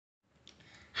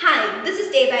this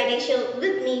is Day by Day Show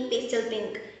with me, Pastel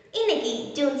Pink. இன்னைக்கு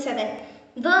June 7,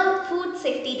 World Food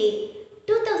Safety Day.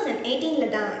 2018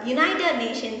 தான் United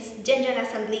Nations General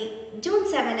Assembly June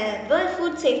 7 World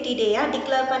Food Safety Day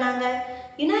declare பண்ணாங்க.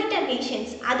 United Nations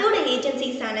அதோட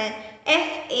ஏஜென்சிஸான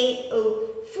FAO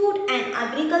Food and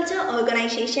Agriculture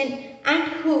Organization and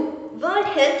WHO World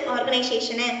Health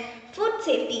Organization food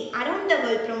safety around the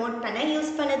world promote பண்ண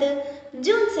use பண்ணுது.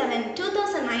 June 7,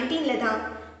 2019 தான்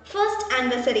first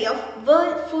anniversary of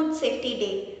World Food Safety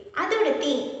Day. அதோட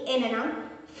theme என்னன்னா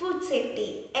food safety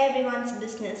everyone's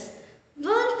business.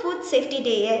 World Food Safety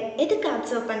Day எதுக்கு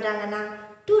observe பண்றாங்கன்னா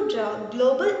to draw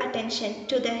global attention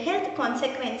to the health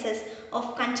consequences of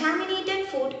contaminated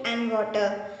food and water.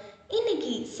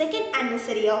 இன்னைக்கு second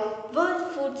anniversary of World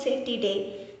Food Safety Day.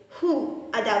 WHO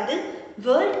அதாவது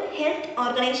World Health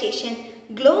Organization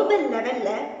global levelல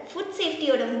food safety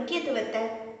ஓட முக்கியத்துவத்தை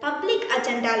public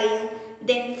agendaலையும்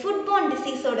then foodborne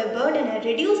disease ஓட burden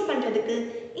reduce பண்றதுக்கு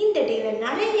இந்த டேல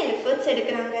நிறைய efforts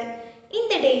எடுக்கறாங்க.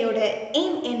 இந்த டேயோட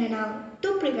aim என்னன்னா to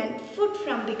prevent food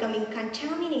from becoming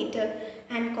contaminated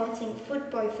and causing food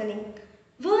poisoning.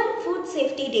 World Food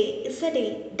Safety Day is a day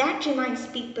that reminds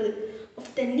people of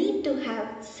the need to have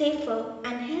safer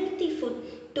and healthy food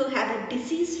to have a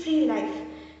disease-free life.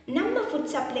 நம்ம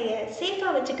food சப்ளையை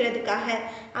சேஃபாக வச்சுக்கிறதுக்காக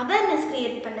awareness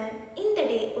create பண்ண இந்த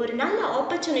டே ஒரு நல்ல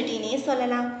ஆப்பர்ச்சுனிட்டினே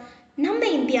சொல்லலாம். நம்ம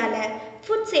இந்தியாவில்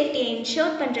food சேஃப்டியை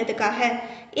insure பண்ணுறதுக்காக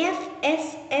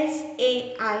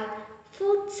FSSAI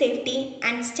food safety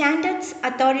and standards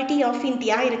authority of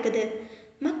India இருக்குது.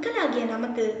 மக்களாகிய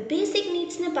நமக்கு பேசிக்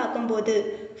நீட்ஸ்னு பார்க்கும்போது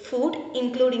food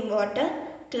including water,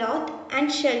 cloth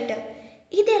and shelter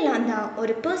இதெல்லாம் தான்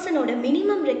ஒரு பர்சனோட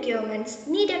minimum requirements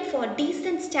needed for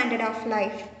descent standard of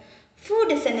life.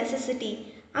 Food is a necessity,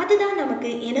 அதுதான் நமக்கு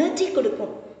எனர்ஜி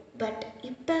கொடுக்கும். பட்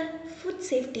இப்போ ஃபுட்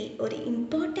சேஃப்டி ஒரு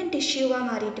இம்பார்ட்டண்ட் இஷ்யூவாக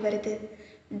மாறிட்டு வருது.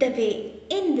 த வே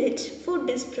in which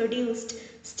food is produced,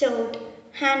 stored,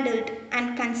 handled and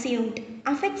consumed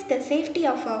affects the safety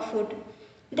of our food.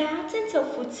 The absence of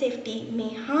food safety may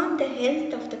harm the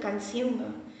health of the consumer.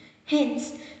 Hence,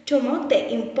 to mark the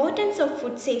importance of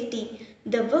food safety,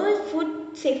 the World Food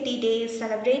Safety Day is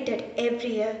celebrated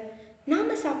every year.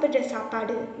 நாம சாப்பிட்ற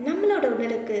சாப்பாடு நம்மளோட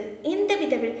உடலுக்கு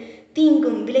எந்தவித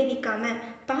தீங்கும் விளைவிக்காம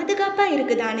பாதுகாப்பாக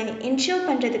இருக்குதான்னு ensure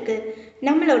பண்ணுறதுக்கு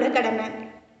நம்மளோட கடமை.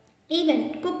 ஈவன்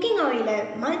குக்கிங் ஆயிலை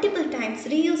மல்டிபிள் டைம்ஸ்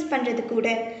ரீயூஸ் பண்ணுறது கூட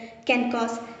can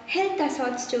cause health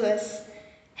assaults to us.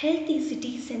 Healthy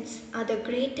citizens are the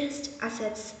greatest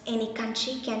assets any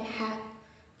country can have.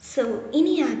 So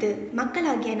இனியாவது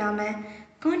மக்களாகிய நாம்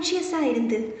கான்ஷியஸாக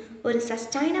இருந்து ஒரு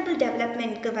சஸ்டைனபிள்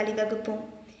டெவலப்மெண்ட்க்கு வழிவகுப்போம்.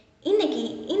 இன்னைக்கு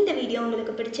இந்த வீடியோ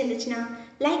உங்களுக்கு பிடிச்சிருந்துச்சுன்னா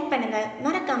லைக் பண்ணுங்கள்,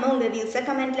 மறக்காமல் உங்கள் வியூஸை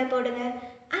கமெண்ட்டில் போடுங்க.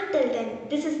 Until then,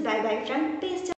 this is bye bye from Pastel.